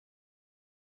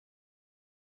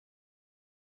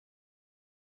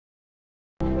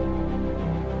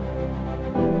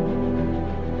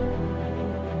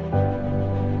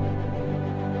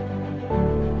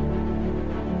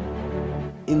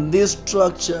In this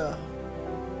structure,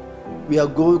 we are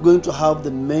going to have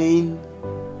the main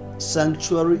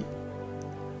sanctuary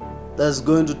that's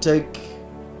going to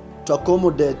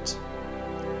accommodate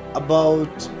about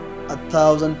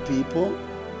 1,000 people.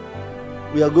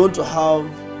 We are going to have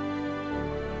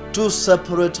 2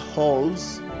 separate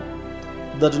halls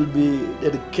that will be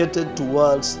dedicated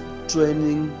towards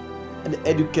training and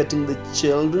educating the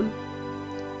children.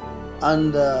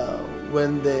 And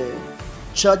when the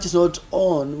church is not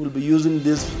on, we'll be using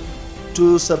these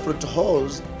 2 separate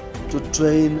halls to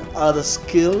train other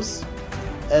skills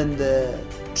and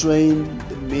train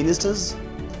the ministers.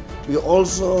 We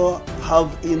also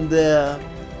have in there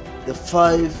the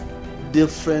 5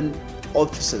 different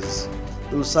offices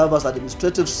that will serve as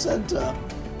administrative center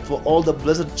for all the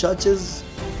blessed churches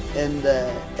and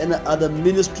any other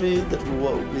ministry that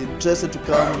will be interested to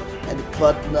come and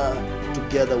partner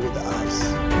together with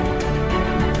us.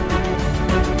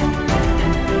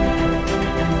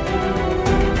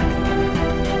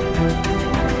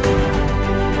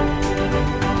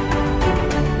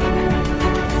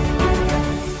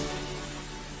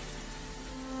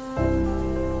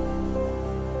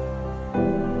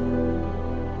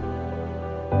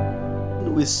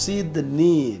 We see the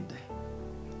need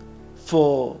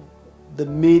for the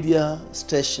media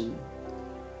station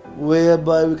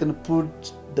whereby we can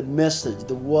put the message,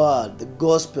 the word, the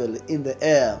gospel in the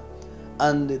air.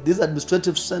 And this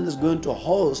administrative center is going to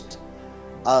host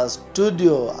a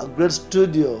great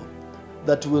studio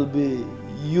that will be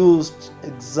used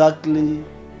exactly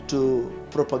to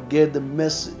propagate the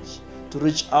message, to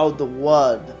reach out the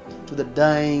word to the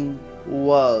dying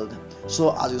world.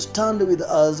 So as you stand with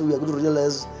us, we are going to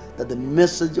realize that the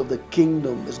message of the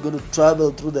kingdom is going to travel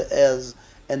through the airs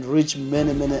and reach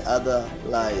many, many other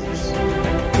lives.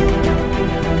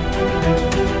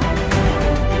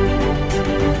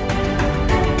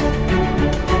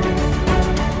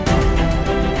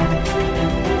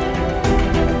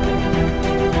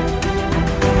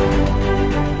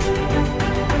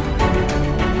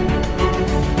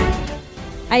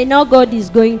 I know God is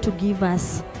going to give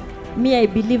us. I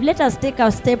believe, let us take a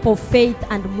step of faith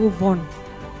and move on.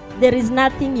 There is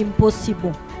nothing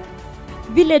impossible.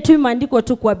 Vile tu imeandikwa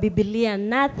tu kwa Biblia,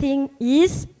 nothing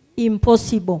is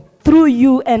impossible. Through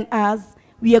you and us,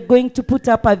 we are going to put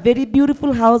up a very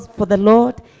beautiful house for the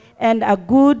Lord and a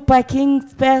good parking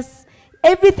space.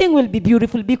 Everything will be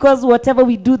beautiful because whatever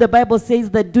we do, the Bible says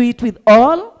that do it with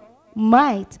all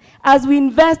might. As we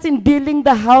invest in building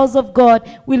the house of God,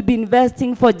 we'll be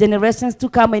investing for generations to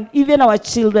come and even our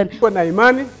children. Na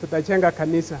imani tutachenga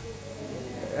kanisa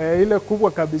ile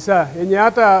kubwa kabisa yenye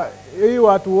hata hii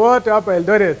watu wote hapa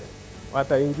Eldoret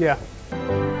wataingia.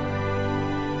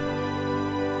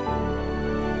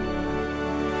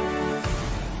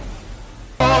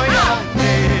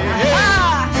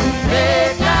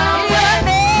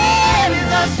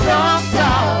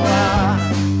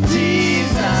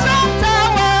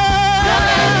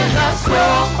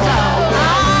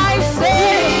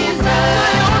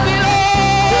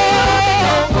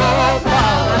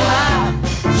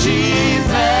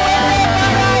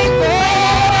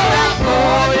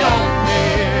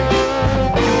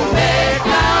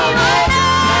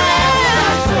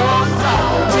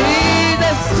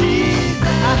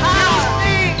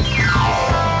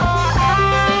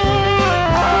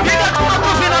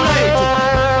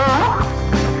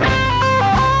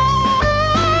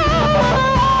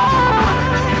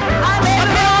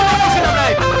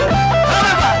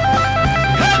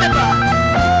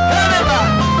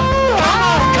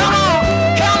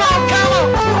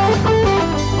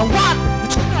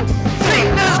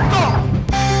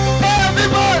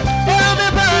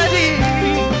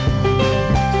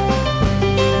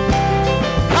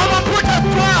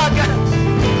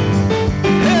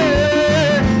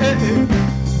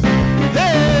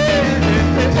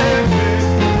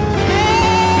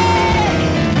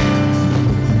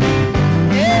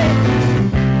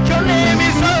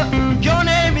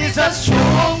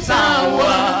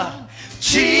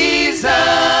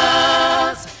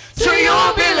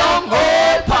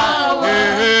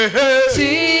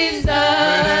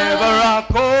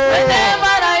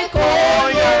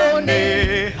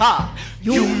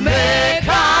 You make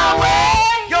a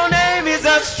way. Your name is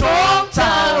a strong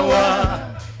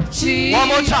tower. Jesus. One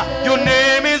more time. Your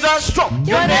name is a strong.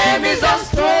 Your name is a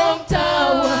strong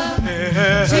tower.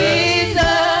 Jesus.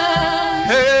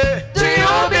 To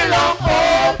you belong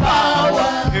all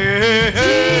power.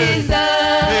 Jesus.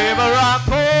 Whenever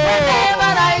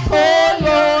I call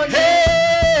your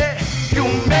name, you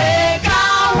make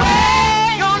a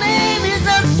way. Your name is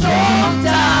a strong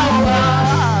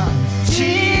tower.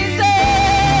 Jesus.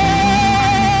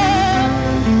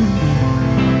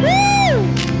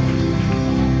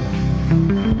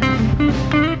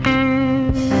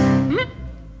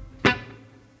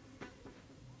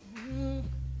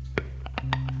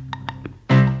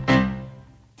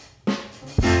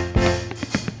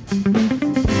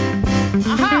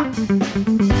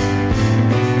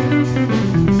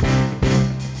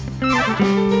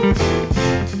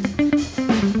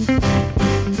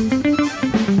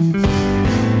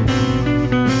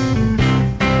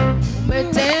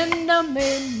 Umetenda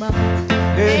mema,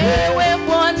 ewe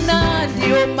Bwana,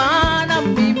 ndio maana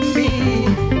mimi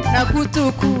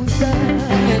nakutukuza.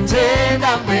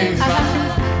 Umetenda mema,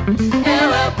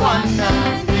 ewe Bwana,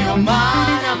 ndio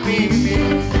maana mimi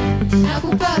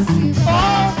nakupa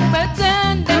sifa.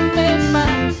 Umetenda mema,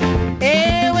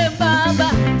 ewe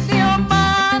Baba, ndio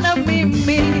maana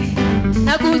mimi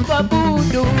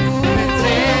nakuabudu.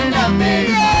 Umetenda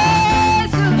mema,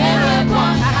 Yesu, ewe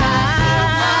Bwana,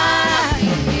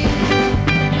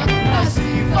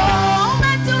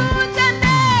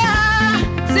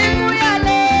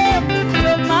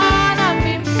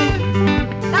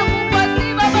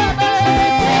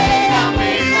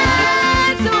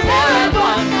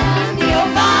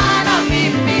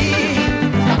 mimi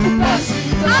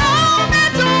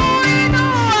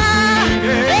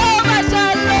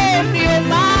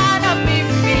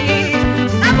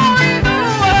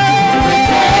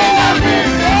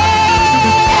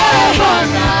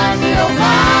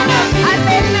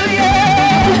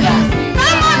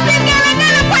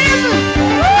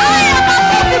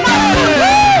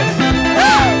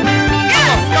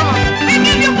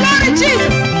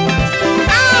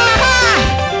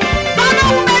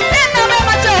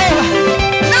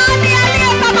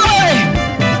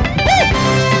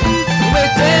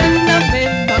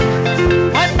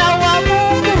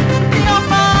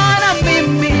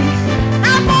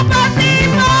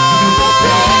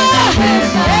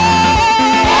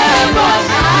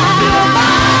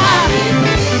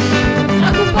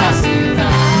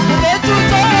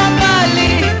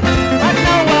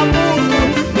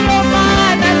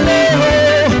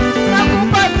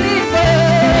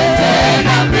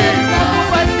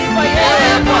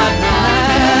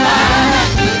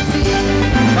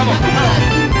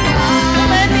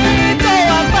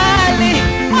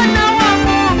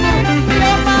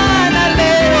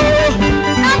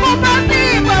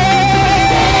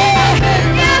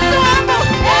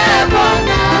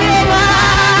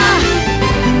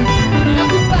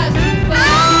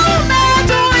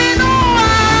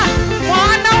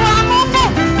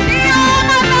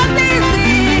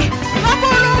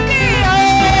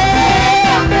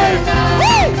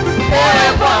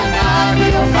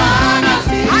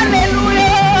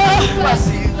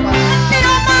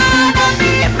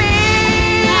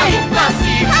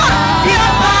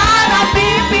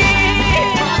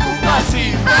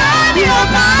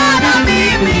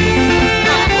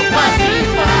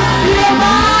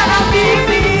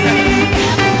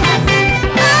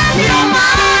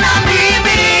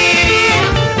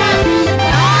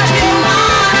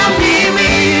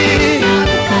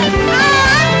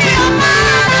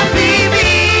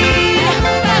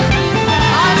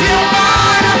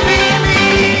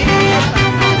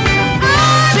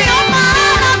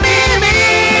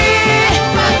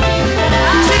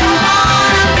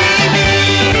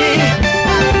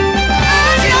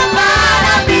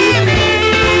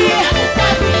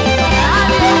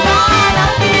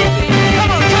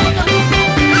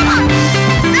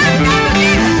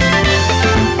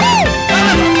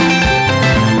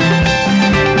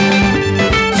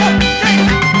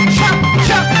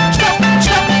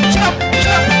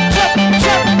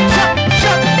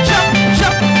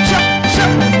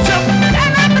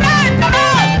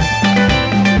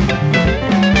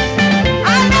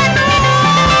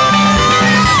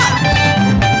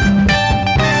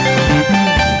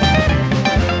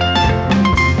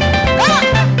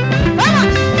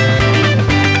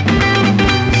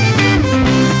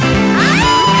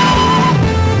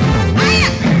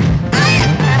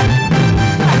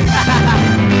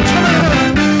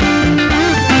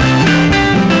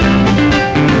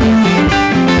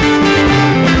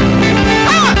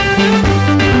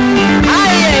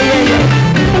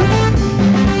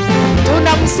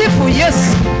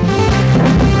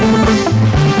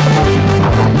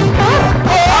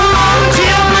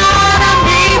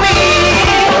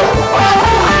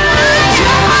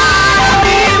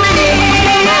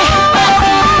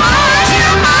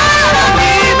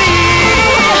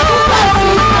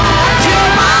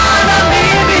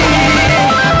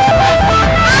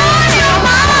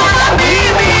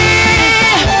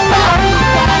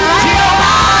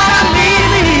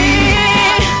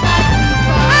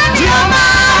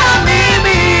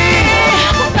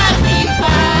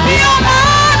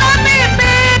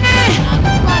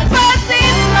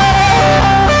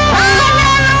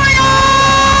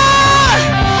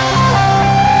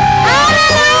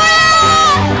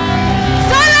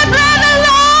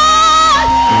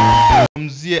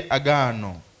tuzungumzie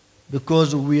agano.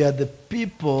 Because we are the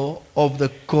people of the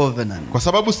covenant. Kwa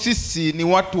sababu sisi ni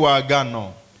watu wa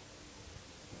agano.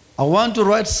 I want to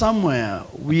write somewhere,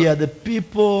 we are the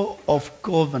people of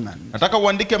covenant. Nataka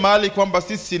uandike mahali kwamba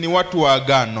sisi ni watu wa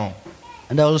agano.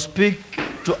 And I will speak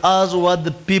to us what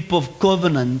the people of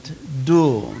covenant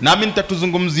do. Nami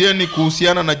nitatuzungumzieni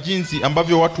kuhusiana na jinsi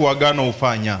ambavyo watu wa agano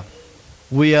hufanya.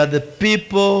 We are the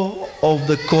people of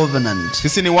the covenant.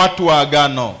 Sisi ni watu wa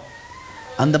agano.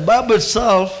 And the Bible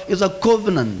itself is a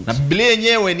covenant. Na Biblia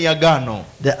yenyewe ni agano.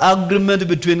 The agreement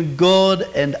between God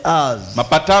and us.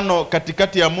 Mapatano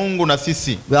katikati ya Mungu na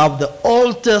sisi. We have the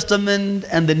Old Testament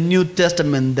and the New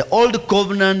Testament. The Old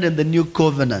Covenant and the New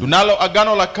Covenant. Tunalo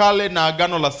agano la kale na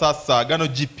agano la sasa, agano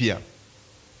jipya.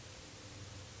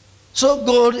 So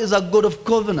God is a God of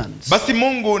covenants. Basi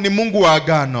Mungu ni Mungu wa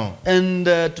agano. And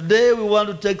today we want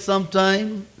to take some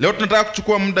time. Leo tunataka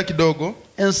kuchukua muda kidogo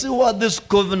And see what this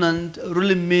covenant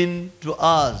really mean to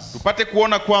us. tupate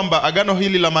kuona kwamba agano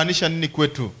hili la maanisha nini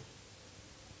kwetu.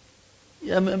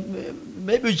 Yeah,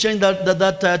 maybe we change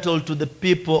that title to the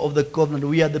people of the covenant.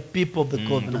 We are the people of the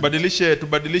covenant.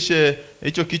 Tubadilishe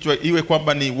hicho kichwa iwe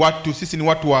kwamba ni watu, sisi ni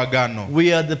watu wa agano.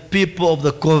 We are the people of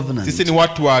the covenant. Sisi ni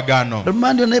watu wa agano.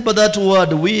 Remind your neighbor that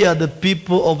word. We are the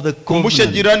people of the covenant. Kumbusha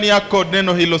jirani yako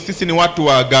neno hilo, sisi ni watu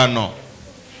wa agano.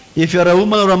 If you are a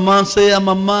woman or a man, say I'm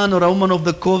a man or a woman of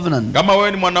the covenant. Kama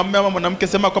wewe ni mwanamume ama mwanamke,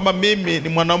 sema kwamba mimi ni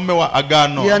mwanamume wa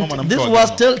agano ama mwanamke wa agano.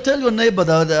 This was tell your neighbor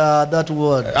that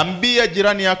word. Ambia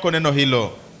jirani yako neno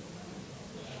hilo.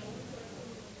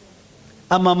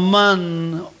 I'm a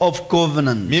man of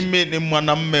covenant. Mimi ni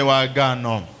mwanamume wa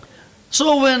agano.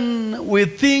 So when we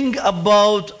think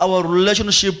about our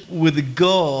relationship with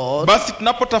God, basi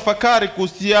tunapotafakari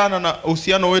kuhusiana na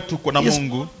uhusiano wetu na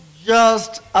Mungu,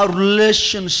 just a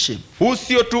relationship. Huu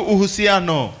sio tu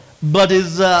uhusiano, but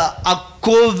is a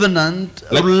covenant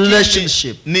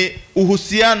relationship. Ni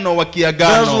uhusiano wa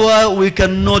kiagano. That's why we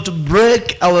cannot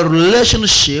break our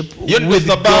relationship with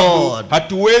God.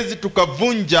 Hatuwezi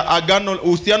tukavunja agano,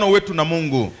 uhusiano wetu na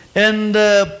Mungu. And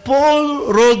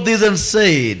Paul wrote this and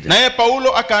said, naye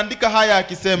Paulo akaandika haya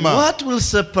akisema, what will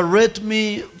separate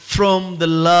me from the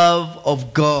love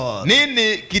of God?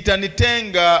 Nini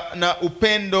kitanitenga na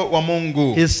upendo wa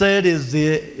Mungu? He said, is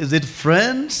it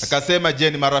friends? Akasema, je,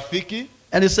 ni marafiki?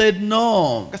 And he said,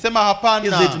 no. Akasema, hapana.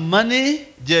 Is it money?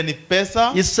 Je, ni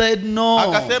pesa? He said, no.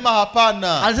 Akasema,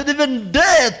 hapana. And he said, even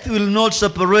death will not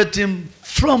separate him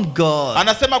from God.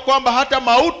 Anasema kwamba hata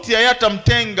mauti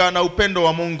hayatamtenga na upendo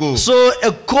wa Mungu. So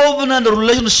a covenant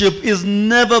relationship is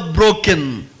never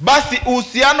broken. Basi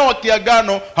uhusiano wa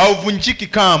kiagano hauvunjiki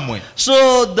kamwe.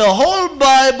 So the whole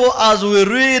Bible as we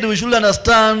read, we should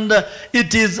understand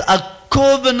it is a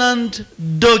covenant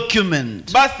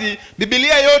document. Basi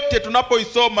Biblia yote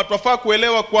tunapoisoma tunafaa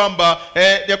kuelewa kwamba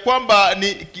ya kwamba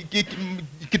ni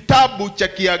kitabu cha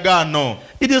kiagano.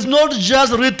 It is not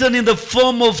just written in the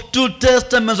form of two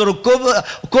testaments or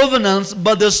covenants,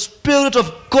 but the spirit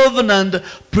of covenant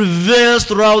prevails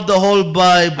throughout the whole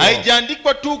Bible.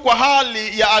 Haijaandikwa tu kwa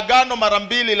hali ya agano mara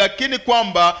mbili, lakini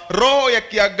kwamba roho ya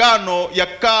kiagano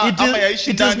yakaa ama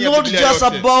yaishi ndani ya Biblia yote. It is not just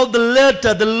about the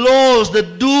letter, the laws, the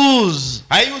do's.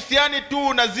 Haihusiani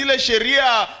tu na zile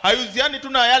sheria, haihusiani tu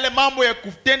na yale mambo ya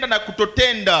kutenda na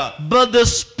kutotenda. But the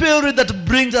spirit that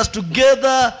brings us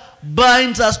together,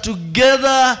 binds us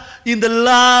together in the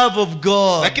love of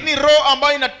God. Lakini roho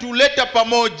ambayo inatuleta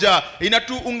pamoja,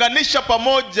 inatuunganisha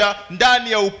pamoja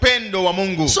ndani ya upendo wa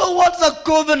Mungu. So what's a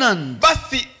covenant?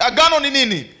 Basi agano ni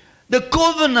nini? The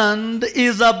covenant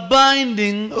is a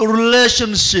binding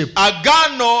relationship.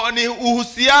 Agano ni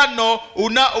uhusiano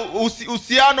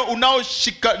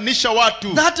unaoshikanisha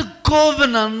watu. That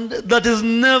covenant that is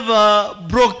never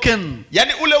broken.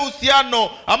 Yani ule uhusiano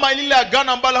ama lile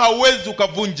agano ambalo hauwezi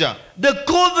ukavunja. The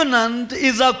covenant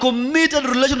is a committed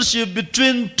relationship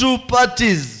between two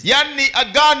parties. Yani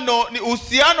agano ni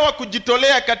uhusiano wa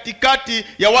kujitolea katikati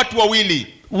ya watu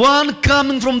wawili. One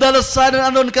coming from the other side and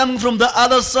another one coming from the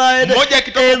other side,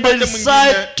 and they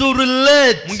decide to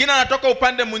relate. Mwingine anatoka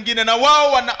upande mwingine na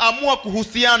wao wanaamua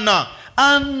kuhusiana.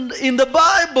 And in the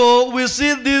Bible we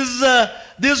see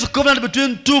this covenant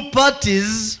between two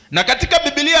parties. Na katika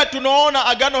Biblia tunaona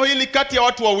agano hili kati ya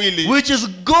watu wawili, which is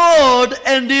God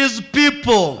and his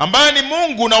people. Ambaye ni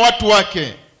Mungu na watu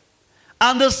wake.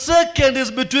 And the second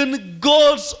is between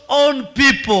God's own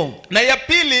people. Na ya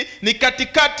pili ni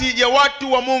katikati ya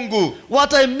watu wa Mungu.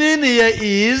 What I mean here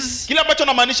is, kile ambacho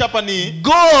namaanisha hapa ni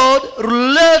God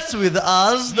relates with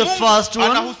us, the first one.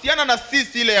 Anahusiana na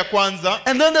sisi, ile ya kwanza.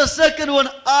 And then the second one,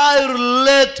 I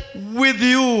relate with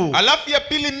you. Alafu ya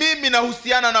pili, mimi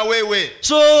nahusiana na wewe.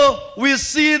 So we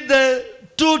see the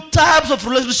two types of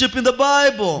relationship in the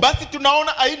Bible. Basi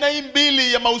tunaona aina hii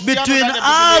mbili ya mahusiano Between ndani ya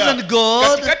us Biblia. and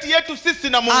God, katikati yetu sisi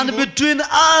na and Mungu, between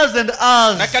us and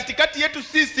us. na katikati yetu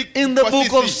sisi In the kwa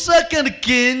book of sisi. 2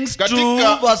 Kings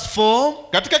 2 verse 4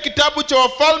 Katika kitabu cha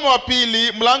Wafalme wa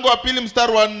pili mlango wa pili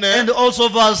mstari wa 4 and also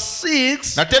verse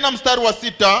 6, na tena mstari wa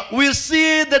 6, we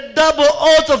see the double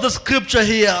oath of the scripture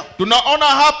here. tunaona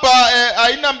hapa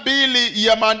aina mbili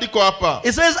ya maandiko hapa.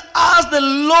 It says, as the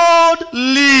Lord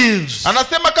lives.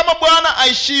 Anasema kama Bwana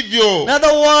aishivyo. In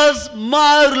other words,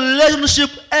 my relationship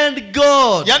and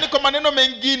God. Yani kwa maneno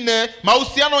mengine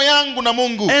mahusiano yangu na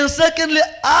Mungu. And secondly,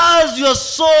 as your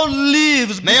soul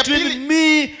lives Na ya between pili-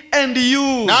 me and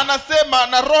you. Na anasema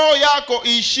na roho yako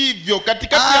iishivyo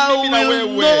katikati ya I mimi na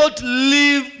will wewe. not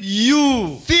leave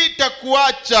you.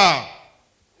 Sitakuacha.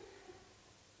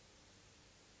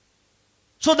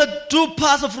 So the two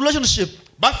parts of relationship.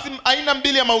 Basi aina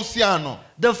mbili ya mahusiano.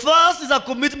 The first is a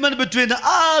commitment between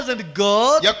us and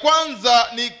God. Ya kwanza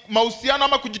ni mahusiano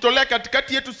ama kujitolea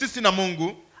katikati yetu sisi na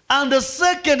Mungu. And the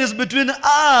second is between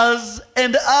us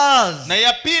and us. Na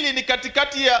ya pili ni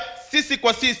katikati ya sisi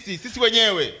kwa sisi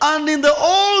wenyewe. And in the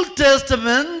Old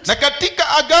Testament, Na katika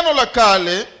Agano la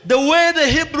Kale, the way the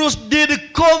Hebrews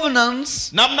did covenants,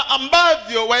 namna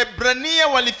ambavyo Waebrania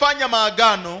walifanya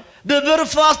maagano, the very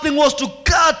first thing was to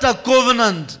cut a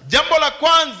covenant. jambo la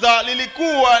kwanza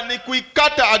lilikuwa ni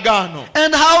kuikata agano.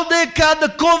 And how they cut the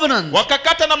covenant?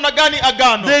 Wakakata namna gani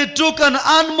agano? They took an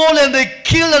animal and they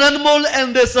killed an animal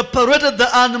and they separated the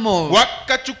animal.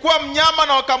 Wakachukua mnyama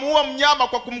na wakamuua mnyama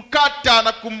kwa kumkata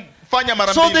na kumfanya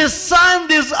mara So mbili. they signed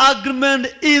this agreement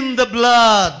in the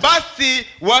blood. Basi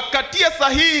wakatia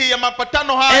sahihi ya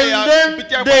mapatano haya And then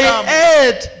kupitia kwa they damu.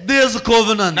 ate this Na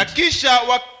covenant. kisha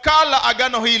wakala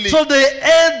agano hili. So they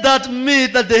ate that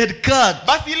meat that they had cut.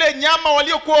 Basi ile nyama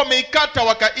waliokuwa wameikata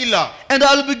wakaila. And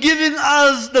I'll be giving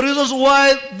us the reasons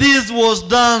why this was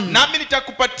done. Nami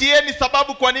nitakupatieni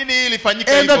sababu kwa nini hii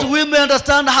ilifanyika And that hivyo. we may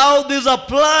understand how this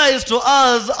applies to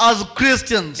us as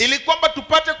Christians. Ili kwamba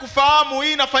tupate kufahamu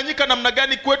hii inafanyika namna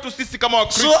gani kwetu sisi kama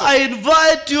Wakristo. So I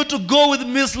invite you to go with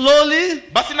Miss Lolly,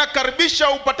 Basi nakaribisha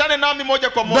upatane nami moja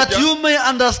kwa moja. that you may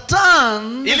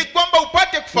understand Ili kwamba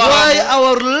upate why kufahamu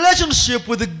our relationship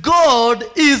with God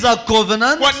is a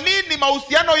covenant, kwa nini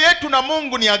mahusiano yetu na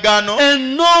Mungu ni agano.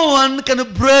 and no one can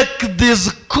break this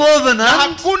Na covenant,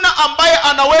 hakuna ambaye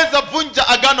anaweza vunja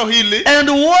agano hili. and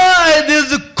why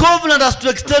this covenant has to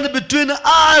extend between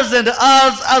us and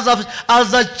us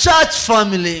as a church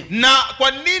family. Na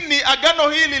kwa nini agano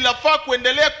hili lafaa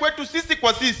kuendelea kwetu sisi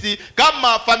kwa sisi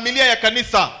kama familia ya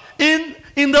kanisa.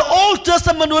 In the Old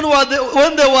Testament,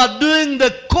 when they were doing the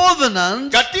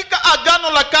covenant, Katika agano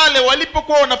la kale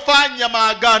walipokuwa wanafanya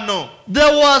maagano,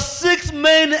 there were 6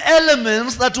 main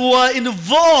elements that were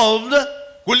involved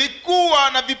kulikuwa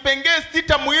na vipengee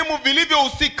 6 muhimu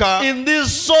vilivyohusika in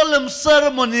this solemn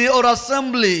ceremony or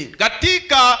assembly.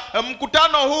 katika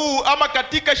mkutano huu ama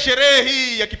katika sherehe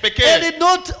hii ya And kipekee. it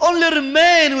not only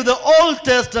remained with the Old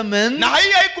Testament, Na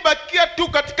hii haikubakia tu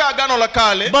katika agano la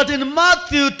kale, but in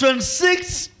Matthew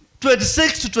 26 to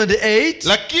 28,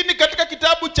 lakini katika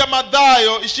kitabu cha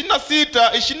Mathayo 26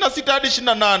 hadi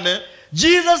 28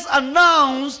 Jesus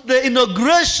announced the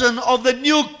inauguration of the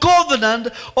new covenant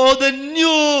or the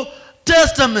new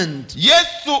testament.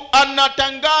 Yesu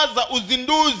anatangaza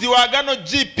uzinduzi wa agano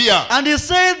jipya. And he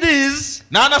said this,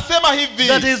 Na anasema hivi,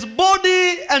 that his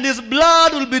body and his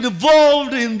blood will be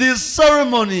involved in this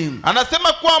ceremony.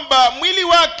 anasema kwamba mwili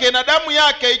wake na damu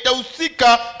yake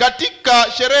itahusika katika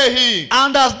sherehe hii.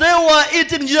 And as they were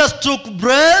eating, Jesus took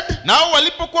bread, Nao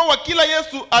walipokuwa wakila,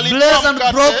 Yesu alitoa blessed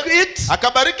and broke mkate, it,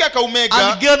 akabariki, akaumega,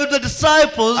 and gave it to the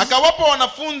disciples, akawapa and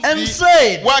wanafunzi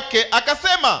said, wake,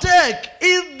 akasema, take,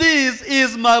 eat, this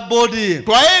is my body.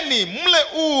 twaeni mle,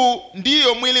 huu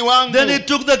ndiyo mwili wangu. Then he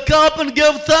took the cup and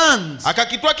gave thanks,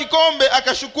 Akakitwaa kikombe,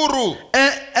 akashukuru,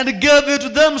 and gave it to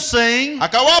them, saying,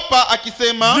 akawapa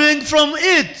akisema, drink from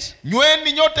it,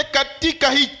 nyweni nyote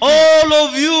katika hiki, all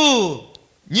of you,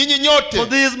 nyinyi for nyote,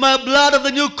 this is my blood of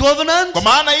the new covenant, kwa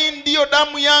maana hii ndiyo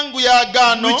damu yangu ya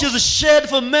agano, which is shed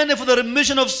for many for the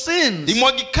remission of sins.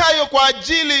 imwagikayo kwa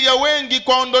ajili ya wengi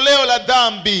kwa ondoleo la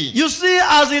dhambi. You see,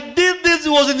 as he did this, he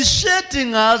was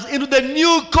initiating us into the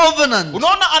new covenant.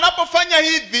 Unaona, anapofanya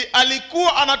hivi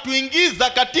alikuwa anatuingiza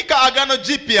katika agano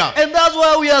jipya. And that's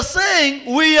why we are saying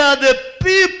we are the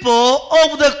people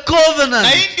of the Na covenant.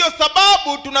 hii ndio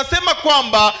sababu tunasema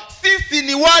kwamba sisi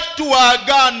ni watu wa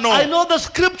agano. I know the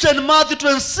scripture in Matthew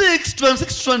 26 to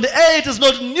 28 is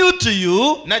not new to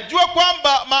you. Najua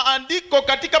kwamba maandiko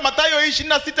katika Mathayo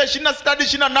 26 hadi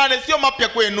 28 sio mapya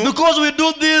kwenu. Because we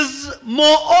do this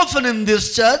more often in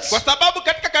this church. Kwa sababu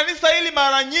katika kanisa hili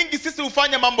mara nyingi sisi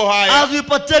hufanya mambo haya. As we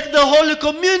partake the Holy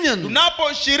Communion.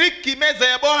 Tunaposhiriki meza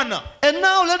ya Bwana. And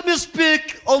now let me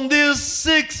speak on these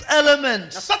 6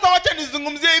 elements. Na sasa wacha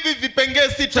nizungumzie hivi vipengee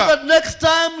 6. So that next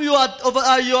time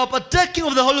you are partaking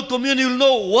of the Holy Communion, you'll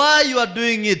know why you are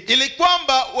doing it. Ili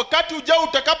kwamba wakati ujao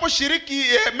utakaposhiriki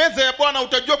meza ya Bwana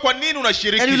utajua kwa nini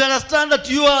unashiriki. And you'll understand that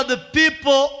you are the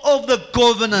people of the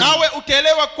covenant. Nawe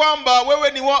utaelewa kwamba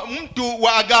wewe ni mtu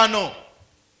wa agano.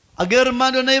 Again,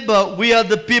 remind your neighbor, we are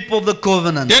the people of the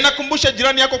covenant. Tena kumbusha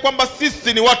jirani yako kwamba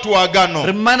sisi ni watu wa agano.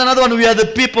 Remind another one, we are the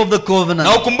people of the covenant.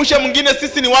 Na ukumbushe mwingine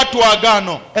sisi ni watu wa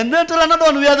agano. And then tell another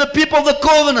one, we are the people of the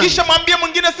covenant. Kisha mwambie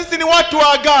mwingine sisi ni watu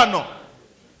wa agano.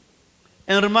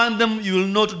 And remind them, you will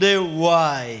know today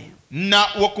why. Na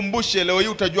wakumbushe leo hii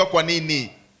utajua kwa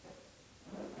nini.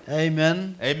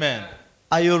 Amen. Amen.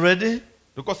 Are you ready?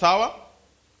 Tuko sawa?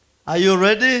 Are you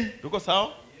ready? Tuko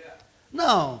sawa?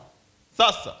 Now,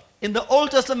 sasa in the Old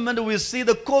Testament we see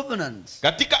the covenants.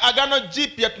 Katika agano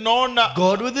jipya tunaona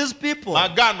God with his people.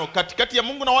 Agano katikati ya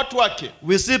Mungu na watu wake.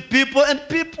 We see people and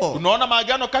people. Tunaona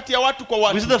maagano kati ya watu kwa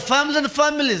watu. We see the families and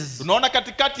families. Tunaona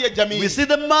katikati ya jamii. We see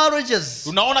the marriages.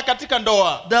 Tunaona katika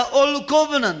ndoa. The old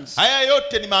covenants. Haya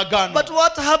yote ni maagano. But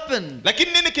what happened?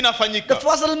 Lakini nini kinafanyika? The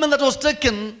first element that was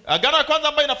taken, agano ya kwanza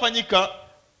ambayo inafanyika,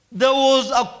 there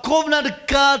was a covenant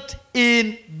cut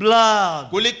in blood.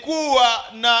 Kulikuwa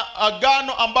na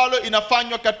agano ambalo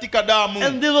inafanywa katika damu.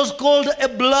 And this was called a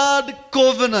blood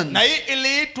covenant. Na hii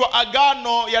iliitwa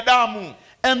agano ya damu.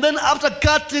 And then after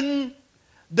cutting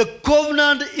the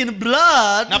covenant in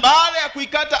blood, na baada ya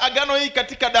kuikata agano hii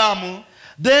katika damu,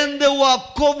 then there were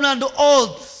covenant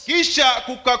oaths. Kisha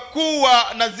kukakuwa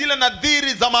na zile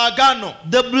nadhiri za maagano.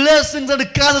 The blessings and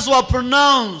the curses were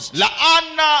pronounced.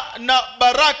 Laana na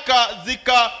baraka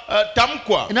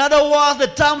zikatamkwa. In other words, the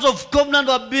terms of covenant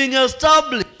were being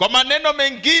established. Kwa maneno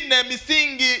mengine,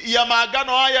 misingi ya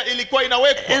maagano haya ilikuwa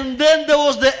inawekwa. And then there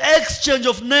was the exchange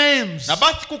of names. Na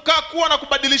basi kukakuwa na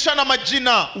kubadilishana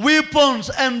majina, weapons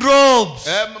and robes.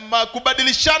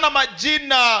 Kubadilishana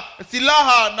majina,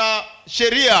 silaha na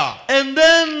sheria.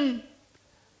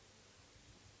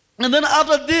 And then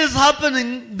after this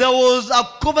happening, there was a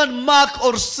covenant mark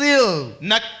or seal.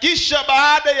 Na kisha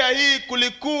baada ya hii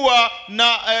kulikuwa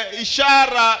na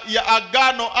ishara ya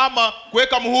agano ama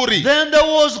kuweka muhuri. Then there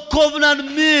was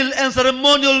covenant meal and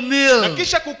ceremonial meal. Na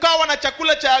kisha kukawa na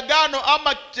chakula cha agano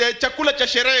ama chakula cha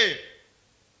sherehe.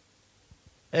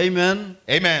 Amen.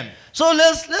 Amen. So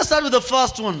let's start with the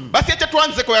first one. Basi acha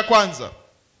tuanze kwa ya kwanza.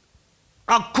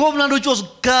 A covenant which was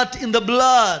cut in the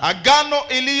blood. Agano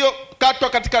iliyokatwa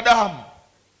katika damu.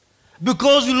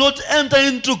 Because you not enter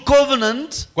into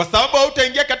covenant, kwa sababu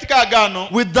hautaingia katika agano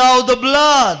without the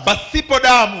blood. Pasipo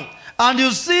damu. And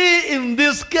you see in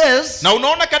this case, na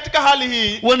unaona katika hali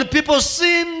hii, when people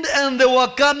sinned and they were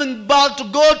coming back to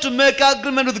God to make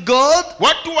agreement with God,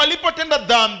 watu walipotenda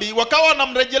dhambi wakawa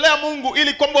wanamrejelea Mungu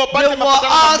ili kwamba wapate mapatano na Mungu. They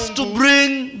were asked to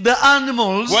bring the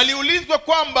animals. Waliulizwa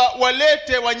kwamba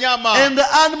walete wanyama. And the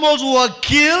animals were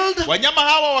killed. Wanyama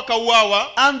hawa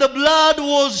wakauawa. And the blood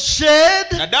was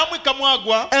shed. Na damu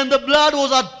ikamwagwa. And the blood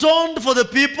was atoned for the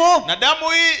people. Na damu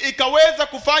hii ikaweza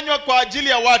kufanywa kwa ajili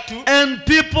ya watu. And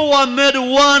people were made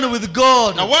one with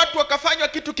God. Na watu wakafanywa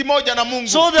kitu kimoja na Mungu.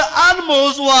 So the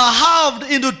animals were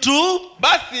halved into two.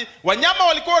 Basi wanyama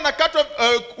walikuwa wanakatwa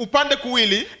upande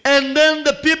kuwili. And then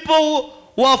the people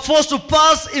were forced to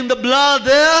pass in the blood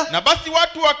there. Na basi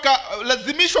watu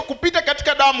wakalazimishwa kupita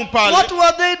katika damu pale. What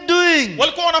were they doing?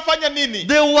 Walikuwa wanafanya nini?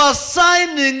 They were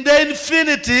signing the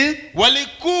infinity.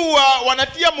 Walikuwa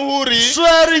wanatia muhuri.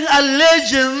 Swearing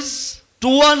allegiance to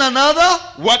one another.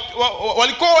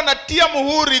 Walikuwa wanatia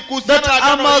muhuri kuhusiana na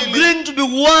agano hili. I'm agreeing to be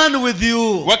one with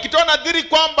you. Wakitoa nadhiri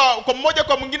kwamba kwa mmoja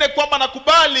kwa mwingine kwamba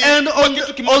nakubali kwa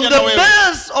kitu kimoja na wewe. On the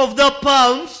base of the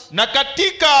palms, na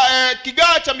katika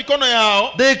kigaa cha mikono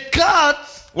yao, they cut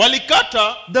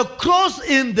walikata the cross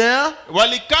in there.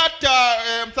 Walikata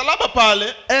msalaba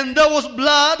pale. And there was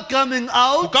blood coming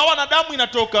out. Ukawa na damu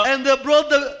inatoka. And they brought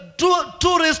the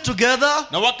two wrists together.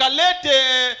 Na wakalete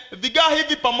vigaa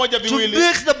hivi pamoja viwili. To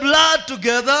mix the blood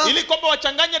together. Ili kwamba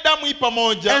wachanganye damu hii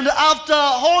pamoja. And after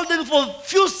holding for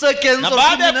few seconds na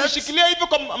baada ya kushikilia hivyo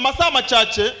kwa masaa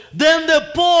machache, then they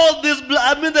poured this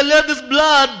blood, they let this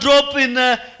blood drop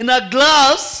in a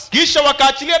glass. Kisha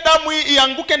wakaachilia damu hii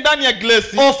ianguke ndani ya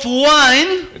glasi of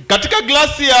wine. Katika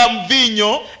glasi ya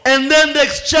mvinyo. And then they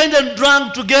exchanged and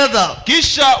drank together.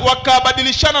 kisha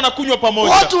wakabadilishana na kunywa pamoja.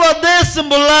 What were they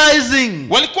symbolizing?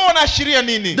 Walikuwa wanaashiria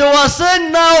nini? They were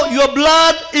saying, now your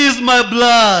blood is my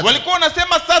blood. Walikuwa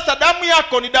wanasema sasa damu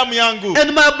yako ni damu yangu.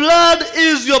 And my blood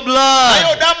is your Na hiyo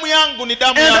blood. damu yangu ni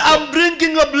damu And yako. I'm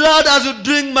drinking your blood as you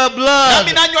drink my Nami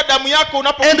blood. nanywa damu yako And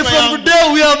unapokunywa from yangu.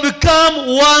 today we have become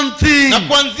one thing. Na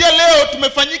kuanzia leo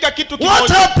tumefanyika kitu What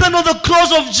kimoja. happened on the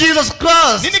cross of Jesus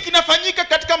Christ? Nini kinafanyika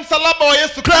katika msalaba wa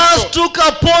Yesu Christ Kristo? took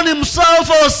upon himself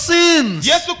our sins.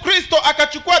 Yesu Kristo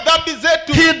akachukua dhambi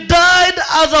zetu. He died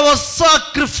as our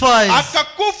sacrifice.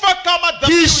 Akakufa kama He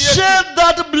dhabihu yetu. shed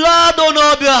that blood on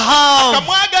our behalf.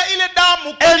 Akamwaga ile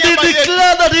damu kwa And he niaba yetu.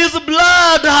 declared that his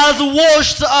blood has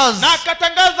washed us. Na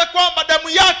akatangaza kwamba damu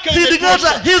yake He declared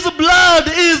imetosha. that his blood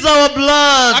is our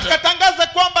blood. Akatangaza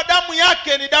kwamba damu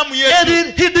yake ni damu And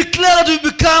yetu. he declared that we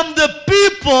become the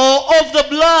people of the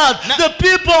blood, the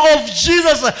people of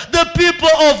Jesus, the people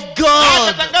of Na God.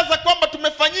 akatangaza kwamba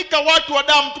tumefanyika watu wa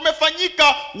damu,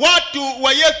 tumefanyika watu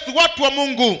wa Yesu, watu wa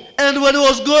Mungu. And when he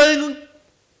was going,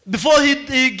 before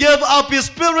he gave up his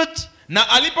spirit, Na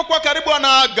alipokuwa karibu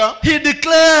anaaga, he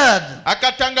declared,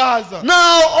 akatangaza,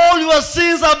 now all your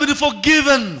sins have been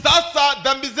forgiven. sasa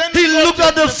dhambi zenu He zote looked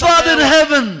at the Father in zimesamehewa.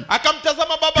 heaven.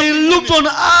 Akamtazama Baba He mbinguni. looked on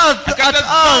earth at us.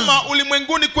 Akatazama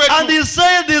ulimwenguni kwetu. And he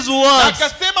said these Na words,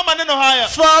 akasema maneno haya,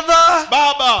 Father,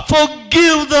 Baba,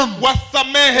 forgive them.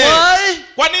 wasamehe. Why?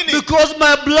 Kwa nini? Because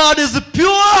my blood is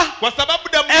pure Kwa sababu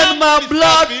damu and yangu my ni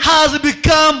blood safi, has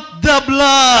become the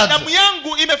blood. damu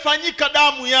yangu imefanyika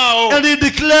damu yao. And he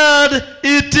declared,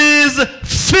 it is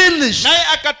finished. Naye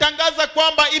akatangaza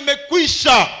kwamba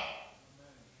imekwisha.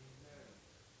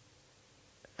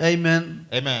 Amen.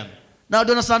 Amen. Now do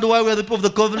you understand why we are the people of the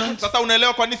covenant? Sasa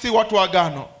unaelewa kwa nini si watu wa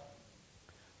agano?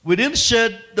 We didn't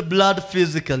shed the blood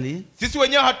physically. Sisi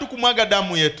wenyewe hatukumwaga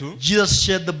damu yetu. Jesus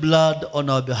shed the blood on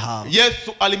our behalf.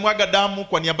 Yesu alimwaga damu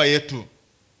kwa niaba yetu.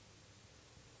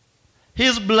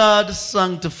 His blood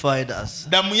sanctified us.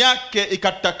 Damu yake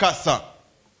ikatutakasa.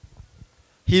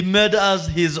 He made us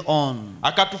his own.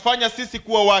 Akatufanya sisi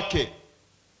kuwa wake.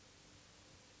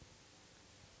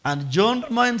 And John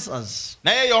reminds us,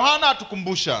 Na yeye Yohana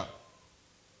atukumbusha,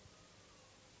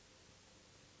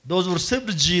 those who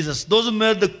received Jesus, those who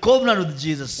made the covenant with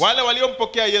Jesus, wale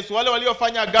waliompokea Yesu, wale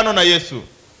waliofanya agano na Yesu,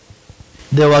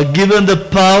 they were given the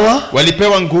power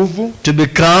walipewa nguvu to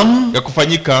become ya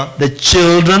kufanyika the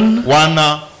children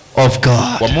wana of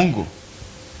wa God. Mungu.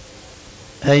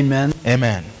 Amen.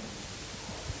 Amen.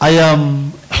 I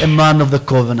am a man of the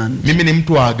covenant. Mimi ni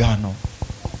mtu wa agano.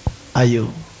 Are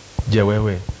you? Je,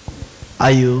 wewe?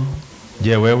 Are you?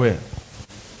 Je, wewe?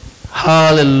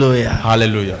 Hallelujah.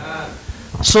 Hallelujah.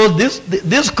 So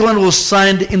this covenant was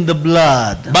signed in the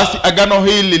blood. Basi agano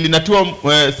hili linatiwa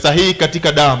sahihi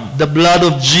katika damu. The blood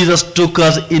of Jesus took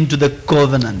us into the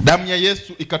covenant. Damu ya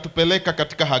Yesu ikatupeleka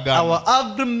katika agano. Our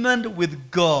agreement with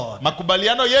God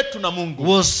Makubaliano yetu na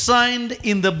Mungu was signed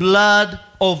in the blood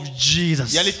of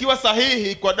Jesus. yalitiwa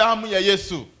sahihi kwa damu ya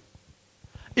Yesu.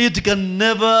 It can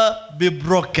never be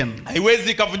broken.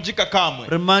 Haiwezi kavunjika kamwe.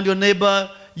 Remind your neighbor,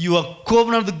 your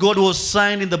covenant with God was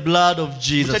signed in the blood of Kuta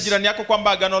Jesus. jirani yako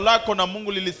kwamba agano lako na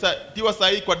Mungu lilitiwa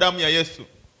sahihi kwa damu ya Yesu.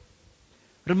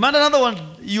 Remind another one,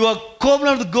 your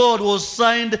covenant with God was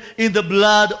signed in the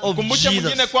blood of Kumbushe mwingine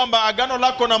Jesus. kwamba agano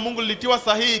lako na Mungu lilitiwa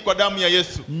sahihi kwa damu ya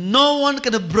Yesu. No one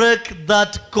can break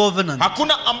that covenant.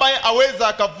 Hakuna ambaye aweza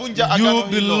akavunja agano You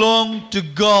hilo. belong to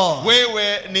God.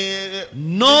 Wewe ni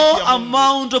No binti ya Mungu.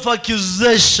 amount of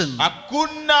accusation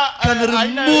Hakuna can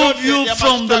aina remove yoyote you ya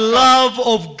from the mashtaka love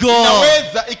of God.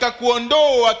 inaweza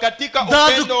ikakuondoa katika That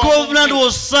upendo wa covenant Mungu.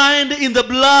 was signed in the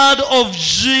blood of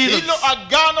Jesus. Hilo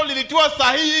agano lilitiwa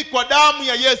sahihi kwa damu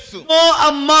ya Yesu. No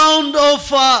amount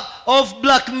of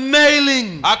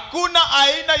blackmailing Hakuna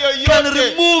aina can yoyote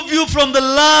remove you from the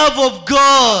love of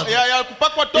God. ya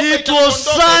kupakwa tope It was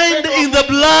signed in the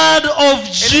blood of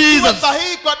Ilitiwa Jesus.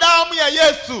 sahihi kwa damu ya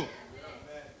Yesu.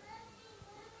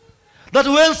 That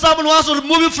when someone wants to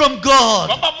remove you from God,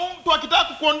 Kwamba mtu akitaka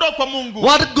kukuondoa kwa Mungu,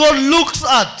 what God looks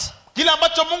at kile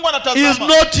ambacho Mungu is anatazama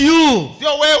not you.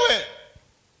 sio wewe,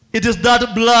 It is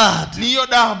that blood. ni hiyo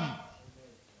damu.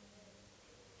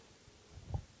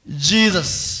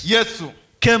 Jesus Yesu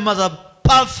came as a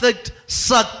perfect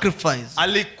sacrifice.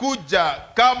 alikuja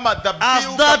kama As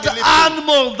dhabihu that kamilifu.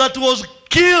 animal that was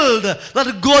killed,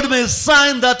 that God may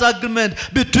sign that agreement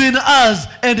between us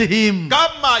and him.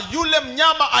 Kama yule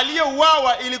mnyama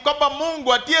aliyeuawa ili kwamba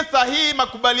Mungu atie sahihi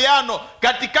makubaliano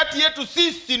katikati yetu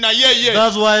sisi na yeye.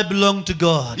 That's why I belong to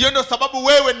God. Hiyo ndio sababu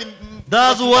wewe ni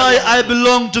That's why I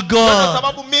belong to Hiyo ndio God.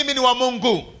 sababu mimi ni wa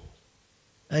Mungu.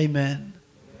 Amen.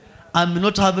 I may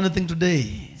not have anything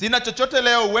today. Sina chochote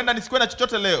leo, huenda nisikuwe na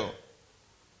chochote leo.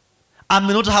 I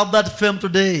may not have that fame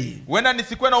today. Huenda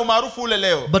nisikuwe na umaarufu ule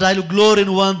leo. But I'll glory in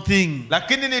one thing.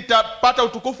 Lakini nitapata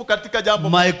utukufu katika jambo.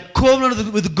 My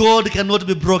covenant with God cannot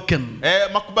be broken.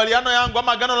 Makubaliano yangu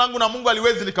ama agano langu na Mungu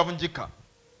haliwezi likavunjika.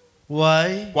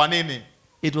 Why? Kwa nini?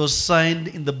 It was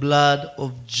signed in the blood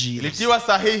of Jesus. Litiwa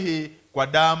sahihi kwa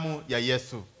damu ya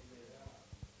Yesu.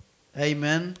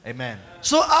 Amen. Amen.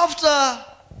 So after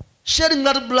shedding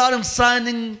that blood and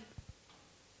signing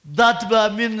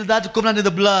that covenant in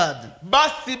the blood,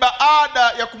 basi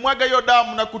baada ya kumwaga hiyo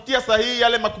damu na kutia sahihi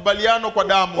yale makubaliano kwa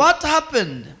damu, what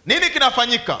happened? nini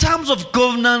kinafanyika? Terms of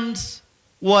covenants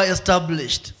were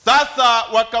established. Sasa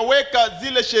wakaweka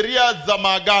zile sheria za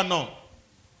maagano.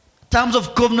 Terms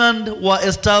of covenant were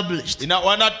established.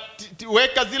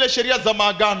 Wanaweka zile sheria za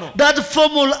maagano. That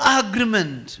formal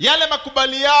agreement, yale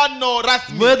makubaliano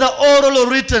rasmi, whether oral or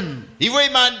written, iwe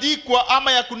imeandikwa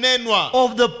ama ya kunenwa,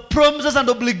 of the promises and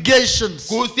obligations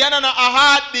kuhusiana na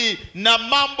ahadi na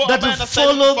mambo ambayo that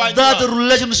follow that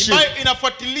relationship.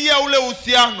 Inafuatilia ule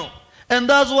uhusiano. And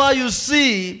that's why you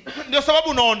see, ndio sababu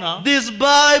unaona this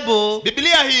Bible,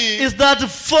 Biblia hii, is that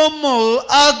formal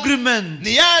agreement,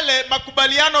 ni yale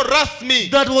makubaliano rasmi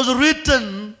that was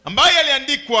written ambayo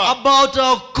yaliandikwa about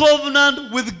our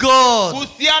covenant with God,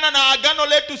 kuhusiana na agano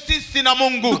letu sisi na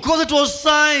Mungu. because it was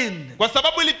signed. Kwa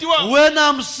sababu ilitiwa When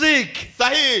I'm sick,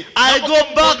 sahihi, I go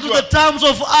back to the terms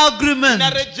of agreement,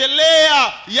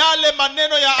 narejelea yale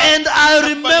maneno ya and I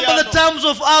remember the terms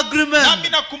of agreement, nami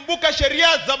nakumbuka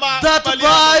sheria za that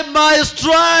by my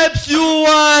stripes you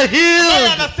were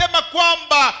healed. Anasema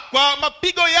kwamba kwa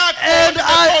mapigo yako, and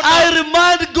I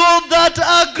remind God that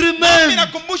agreement. Nami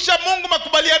nakumbusha Mungu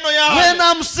makubaliano yao. When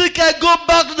I'm sick, I go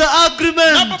back to the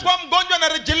agreement, napokuwa mgonjwa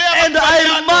narejelea and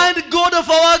I remind God of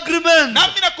our agreement,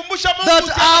 nami nakumbusha Mungu that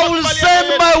I will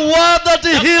send my word that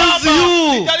heals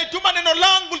you. Nitalituma neno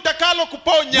langu litakalo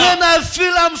kuponya. When I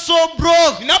feel I'm so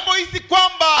broke, ninapohisi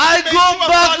kwamba I go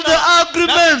back to the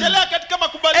agreement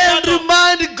and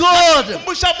remind God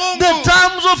the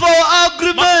terms of our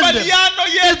agreement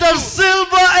is that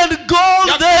silver and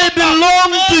gold, they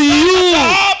belong to you.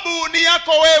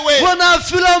 When I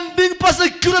feel I'm being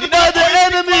persecuted by the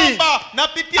enemy,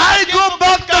 I go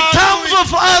back to the terms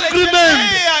of agreement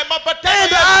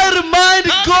and I remind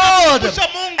God,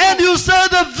 and you say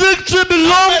the victory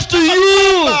belongs to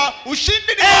you,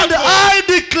 and I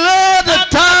declare the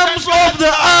terms of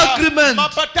the agreement.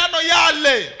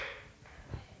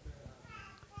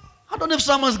 I don't know if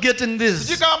someone's getting this.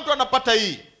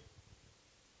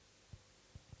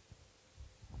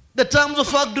 The terms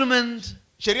of agreement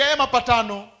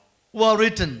were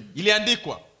written.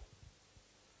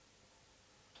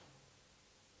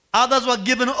 Others were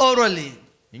given orally.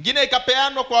 Ingine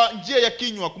ikapeanwa kwa njia ya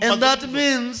kinywa. And that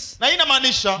means na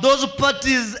inamaanisha those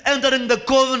parties entering the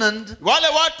covenant, wale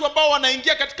watu ambao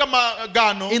wanaingia katika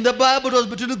maagano, in the Bible it was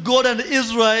between God and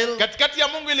Israel. Katikati ya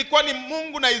Mungu ilikuwa ni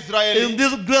Mungu na Israeli. In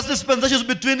this grace dispensation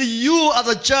between you as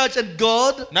a church and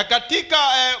God. Na katika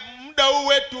muda huu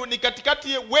wetu ni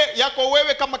katikati yako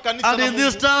wewe kama kanisa and na in Mungu.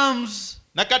 These terms,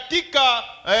 na katika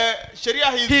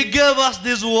sheria hizi, He gave us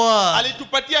this word,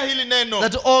 alitupatia hili neno,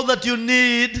 that all that you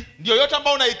need, ndio yote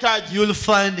ambao unahitaji, you will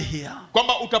find here.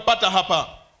 Kwamba utapata hapa.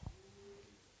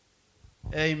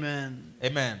 Amen.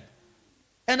 Amen.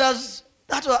 And as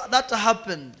that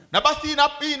happened, na basi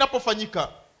hii inapofanyika,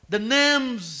 the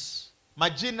names,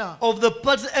 majina of the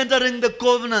parties entering the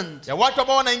covenant, ya watu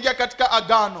ambao wanaingia katika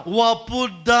agano, were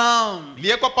put down.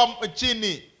 Liekwa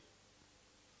chini.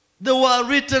 They were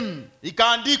written.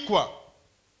 Ikaandikwa.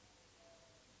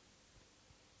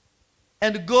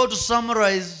 And God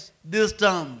summarized these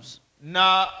terms.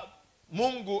 Na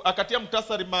Mungu akatia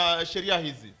mtasari sheria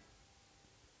hizi.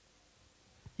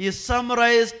 He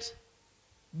summarized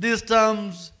these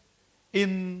terms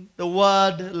in the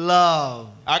word love.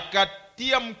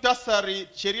 Akatia mtasari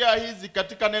sheria hizi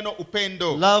katika neno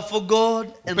upendo. Love for God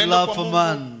and upendo love for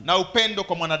man. Na upendo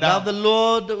kwa mwanadamu. Love the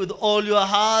Lord with all your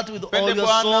heart, with all your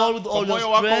soul, with all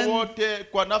your strength. Wako wote,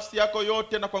 kwa nafsi yako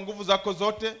yote na kwa nguvu zako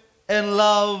zote. And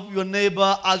love your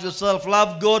neighbor as yourself.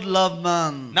 Love God, love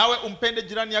man. Nawe umpende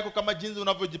jirani yako kama jinsi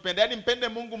unavyojipenda. Yaani mpende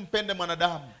Mungu, mpende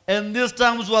mwanadamu. And these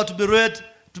terms were to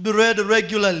be read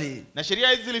regularly. Na sheria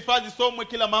hizi zilifaa zisomwe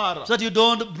kila mara. So that you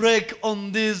don't break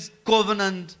on these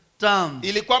covenant terms.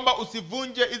 Ili kwamba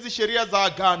usivunje hizi sheria za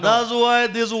agano. That's why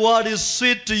this word is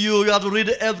sweet to you. You have to read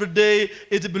it every day.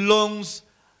 It belongs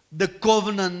the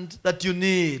covenant that you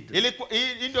need.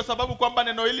 Hii ndio sababu kwamba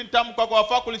neno hili nitamu kwa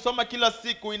wafaa kulisoma kila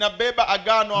siku, inabeba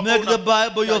agano ambalo Make the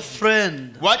Bible your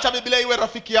friend. Wacha Biblia iwe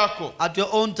rafiki yako. At your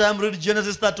own time, read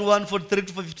Genesis 31, 43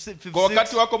 to 56. Kwa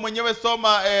wakati wako mwenyewe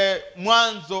soma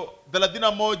Mwanzo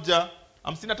 31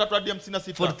 53 hadi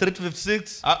 56. 43 to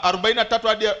 56. 43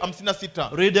 hadi 56.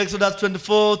 Read Exodus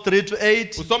 24, 3 to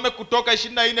 8. Usome Kutoka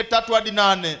 24 3 hadi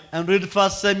 8. And read 1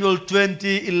 Samuel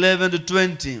 20, 11 to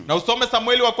 20. Na usome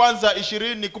Samueli wa kwanza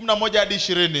 20 11 hadi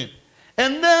 20.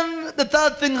 And then the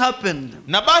third thing happened.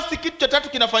 Na basi kitu cha tatu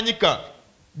kinafanyika.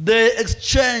 They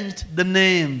exchanged the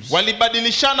names.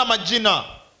 Walibadilishana majina.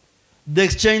 They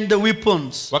exchanged the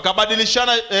weapons.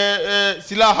 Wakabadilishana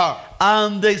silaha.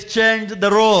 And they exchanged the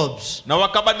robes. Na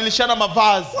wakabadilishana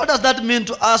mavazi. What does that mean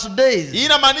to us today? Hii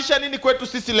inamaanisha nini kwetu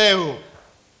sisi leo?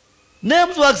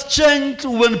 Names were exchanged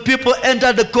when people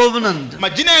entered the covenant.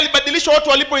 Majina yalibadilishwa watu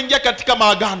walipoingia katika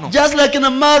maagano. Just like in a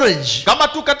marriage. Kama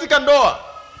tu katika ndoa.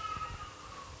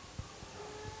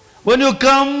 When you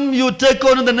come, you take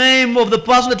on the name of the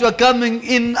person that you are coming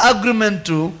in agreement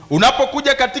to.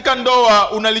 Unapokuja katika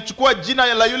ndoa, unalichukua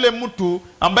jina la yule mtu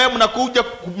ambaye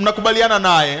mnakubaliana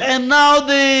naye. And now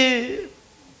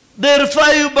they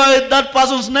refer you by that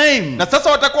person's name. Na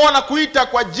sasa watakuwa wanakuita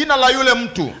kwa jina la yule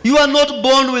mtu. You are not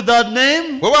born with that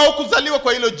name. Wewe hukuzaliwa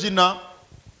kwa hilo jina.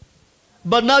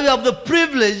 But now you have the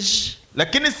privilege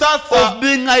lakini sasa of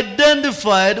being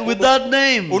identified with that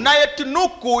name.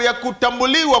 Unayetunuku ya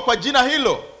kutambuliwa kwa jina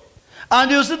hilo.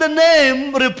 And you see the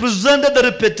name represented the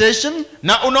reputation.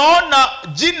 Na unaona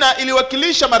jina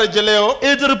iliwakilisha marejeleo.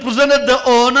 It represented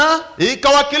the honor.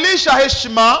 Ikawakilisha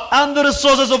heshima. And the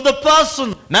resources of the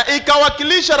person. Na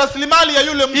ikawakilisha rasilimali ya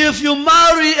yule mtu. If you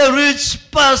marry a rich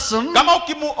person, kama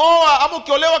ukimuoa ama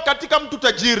ukiolewa katika mtu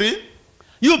tajiri,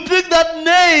 you pick that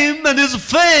name and his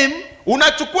fame.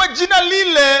 Unachukua jina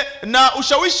lile na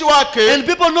ushawishi wake. And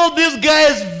people know this guy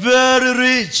is very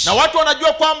rich. Na watu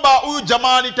wanajua kwamba huyu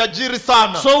jamaa ni tajiri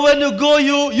sana. So when you go,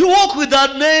 you walk with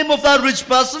that name of that rich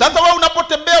person. Sasa wewe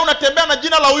unapotembea unatembea na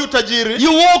jina la huyu tajiri.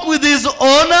 You walk with his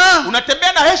honor.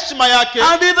 Unatembea na heshima yake.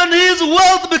 And even his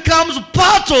wealth becomes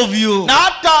part of you. Na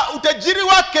hata utajiri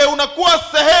wake unakuwa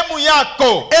sehemu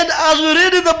yako. And as we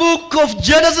read in the book of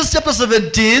Genesis chapter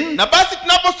 17. Na basi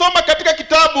tunaposoma katika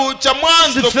kitabu cha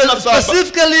Mwanzo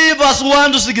specifically verse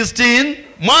 1 to 16.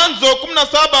 Mwanzo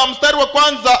 17 mstari wa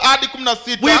kwanza hadi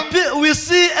 16. We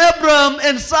see Abraham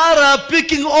and Sarah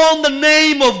picking on the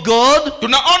name of God.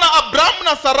 Tunaona Abraham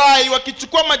na Sarai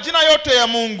wakichukua majina yote ya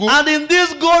Mungu. And in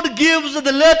this God gives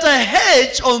the letter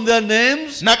H on their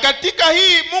names. Na katika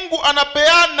hii Mungu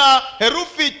anapeana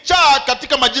herufi cha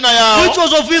katika majina yao. Which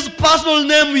was of his personal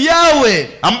name Yahweh.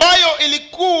 Ambayo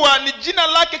ilikuwa ni jina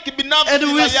lake kibinafsi la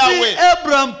Yahweh. And we see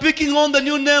Abraham picking on the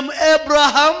new name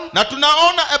Abraham. Na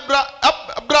tunaona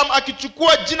Abraham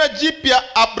akichukua jina jipya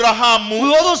Abrahamu.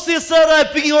 We also see Sarah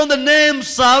picking on the name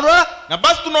Sarah. Na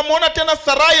basi tunamwona tena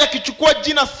Sarai akichukua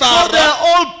jina Sara. So they are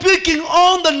all picking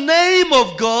on the name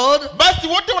of God. Basi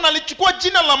wote wanalichukua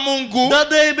jina la Mungu. That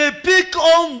they may pick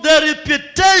on the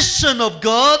reputation of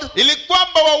God. Ili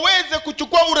kwamba waweze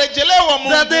kuchukua urejeleo wa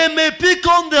Mungu. That they may pick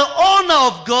on the honor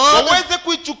of God. Waweze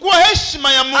kuichukua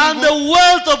heshima ya Mungu. And the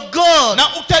wealth of God. Na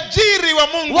utajiri wa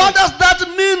Mungu. What does that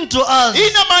mean to us?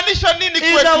 Inamaanisha nini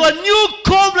kwetu? In our new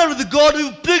covenant with God,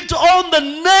 we picked on the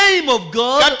name of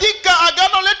God. Katika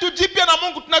agano letu jipya na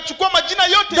Mungu tunachukua majina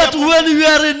yote ya Mungu. That when we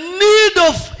are in need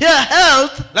of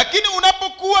health, lakini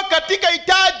unapokuwa katika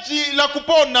hitaji la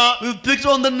kupona, we picked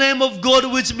on the name of God,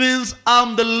 which means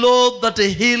I'm the Lord that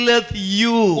healeth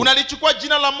you. Unalichukua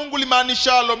jina la Mungu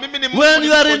limaanishalo mimi ni Mungu. When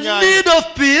you are in need of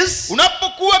peace,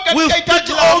 unapokuwa katika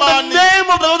hitaji la amani, on the name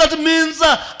of the Lord, that means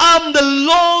I'm the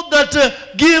Lord that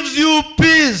gives you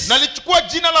peace. Nalichukua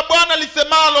jina la Bwana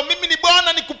lisemalo mimi ni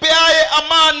Bwana nikupeaye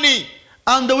amani.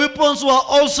 And the weapons were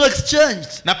also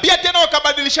exchanged. Na pia tena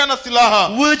wakabadilishana silaha.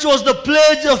 Which was the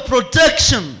pledge of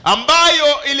protection.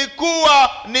 Ambayo ilikuwa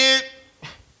ni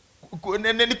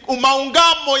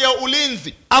maungamo ya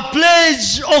ulinzi. A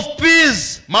pledge of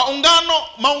peace.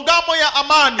 Maungamo ya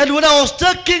amani. And when I was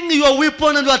taking your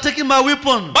weapon and you are taking my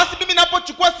weapon, basi mimi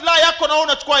napochukua silaha yako na wewe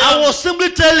unachukua yangu. I was simply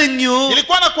telling you,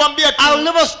 nilikuwa nakuambia tu, I will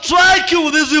never strike you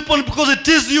with this weapon because it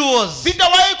is yours.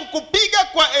 Sitawahi kukupiga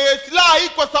kwa silaha hii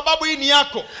kwa sababu hii ni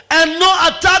yako. And no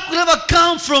attack will ever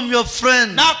come from your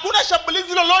friend. Na hakuna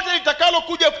shambulizi lolote litakalo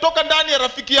kuja kutoka ndani ya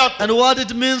rafiki yako. And what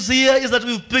it means here is that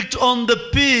we've picked on the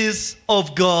peace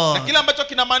of God. Na kile ambacho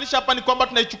kinamaanisha hapa ni kwamba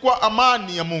tunaichukua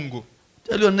amani ya Mungu.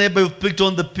 Tell your neighbor you've picked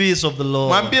on the peace of the Lord.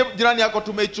 Mwambie jirani yako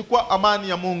tumeichukua amani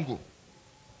ya Mungu.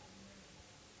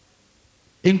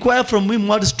 Inquire from him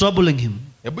what is troubling him.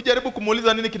 Hebu jaribu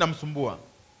kumuuliza nini kinamsumbua.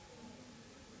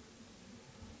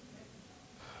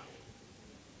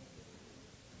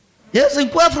 Yes,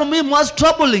 inquire from him what's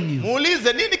troubling you.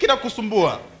 Muulize nini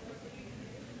kinakusumbua.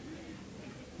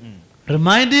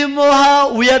 Remind him of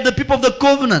how we are the people of the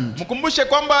covenant. Mkumbushe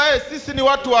kwamba sisi ni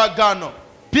watu wa agano.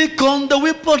 Pick on the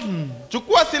weapon.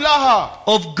 Chukua silaha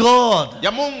of God,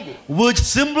 ya Mungu, which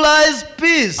symbolize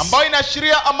peace ambayo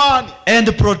inaashiria amani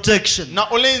and protection.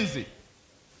 na ulinzi.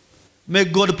 May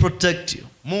God protect you.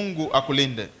 Mungu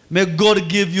akulinde. May God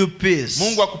give you peace.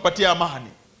 Mungu akupatie amani.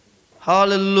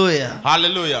 Hallelujah.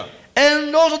 Hallelujah.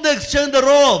 And also they exchanged the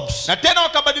robes, Na tena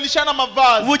wakabadilishana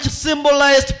mavazi, which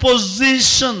symbolized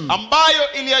position,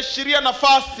 ambayo iliashiria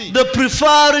nafasi. the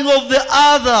preferring of the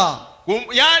other,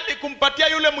 Yani kumpatia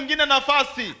yule mwingine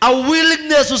nafasi. a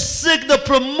willingness to seek the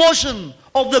promotion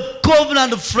of the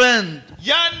covenant friend.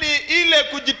 Yani ile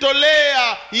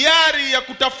kujitolea, hiari ya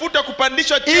kutafuta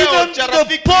kupandishwa cheo Even cha to the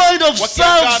rafiki point of wa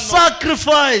kiagano.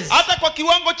 self-sacrifice. Hata kwa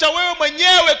kiwango cha wewe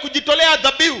mwenyewe kujitolea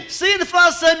dhabihu. See in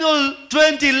 1 Samuel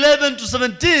 20:11 to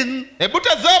 17, Hebu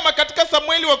tazama katika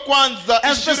Samueli wa kwanza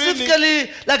and 20. specifically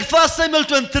like 1 Samuel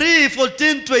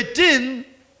 23:14 to 18,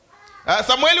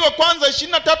 Samueli wa kwanza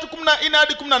 23:14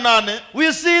 hadi 18.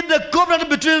 we see the covenant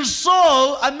between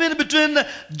between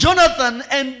Jonathan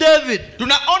and David.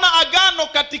 Tunaona agano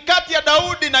katikati ya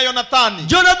Daudi na Yonathani.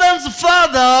 Jonathan's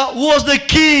father was the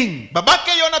king.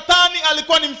 Babake Yonathani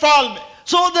alikuwa ni mfalme.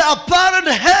 So the apparent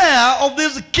heir of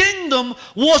this kingdom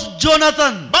was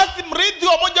Jonathan. Basi mrithi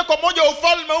wa moja kwa moja wa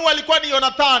ufalme huu alikuwa ni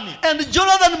Yonathani. And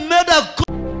Jonathan made a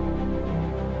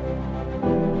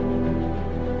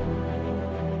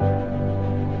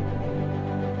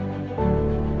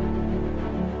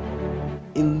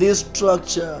in this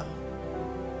structure,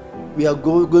 we are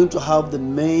going to have the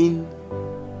main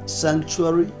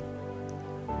sanctuary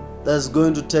that's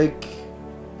going to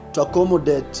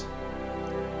accommodate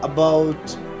about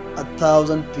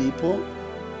 1,000 people.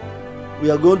 We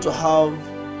are going to have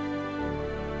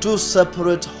 2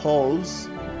 separate halls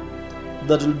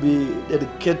that will be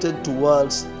dedicated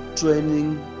towards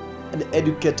training and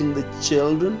educating the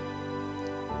children.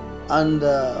 And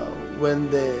when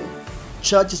the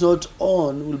church is not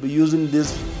on, we'll be using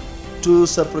these 2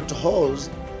 separate halls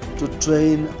to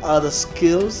train other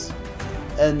skills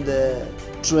and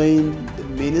train the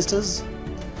ministers.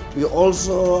 We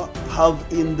also have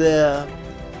in there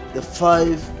the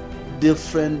 5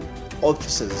 different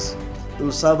offices. It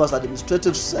will serve as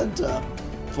administrative center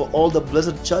for all the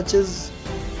blessed churches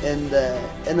and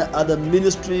any other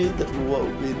ministry that will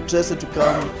be interested to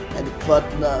come and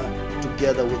partner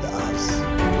together with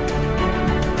us.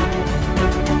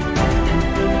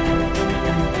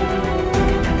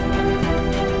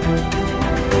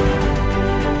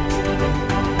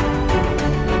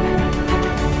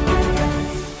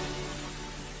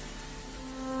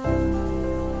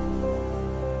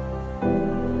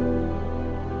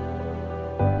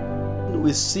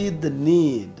 We see the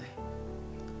need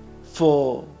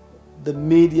for the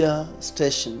media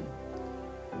station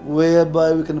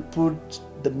whereby we can put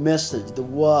the message, the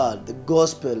word, the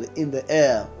gospel in the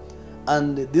air.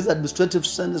 And this administrative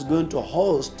center is going to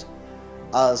host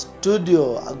a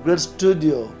studio, a great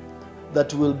studio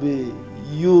that will be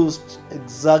used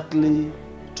exactly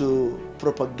to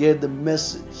propagate the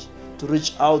message, to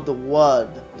reach out the word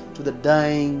to the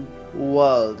dying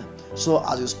world. So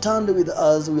as you stand with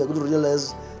us, we are going to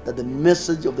realize that the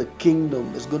message of the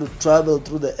kingdom is going to travel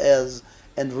through the airs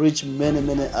and reach many,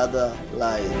 many other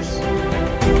lives.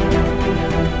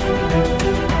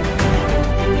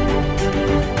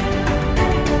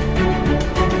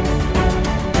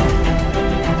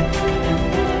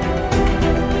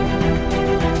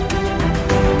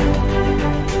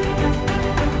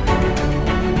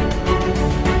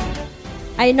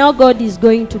 I know God is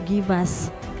going to give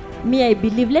us. Me, I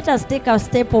believe. Let us take a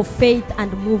step of faith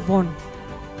and move on.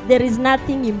 There is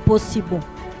nothing impossible.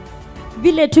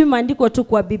 Vile tu imeandikwa tu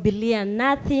kwa Biblia,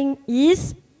 nothing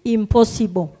is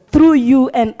impossible. Through you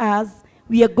and us,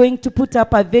 we are going to put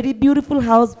up a very beautiful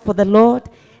house for the Lord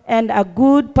and a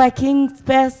good parking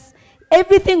space.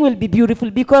 Everything will be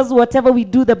beautiful because whatever we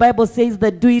do, the Bible says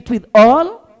that do it with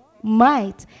all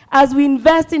might. As we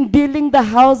invest in building the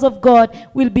house of God,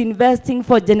 we'll be investing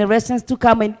for generations to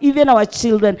come and even our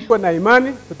children. Kwa na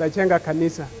imani tutachenga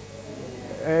kanisa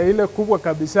ile kubwa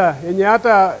kabisa yenye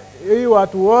hata hii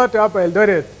watu wote hapa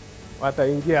Eldoret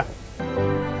wataingia.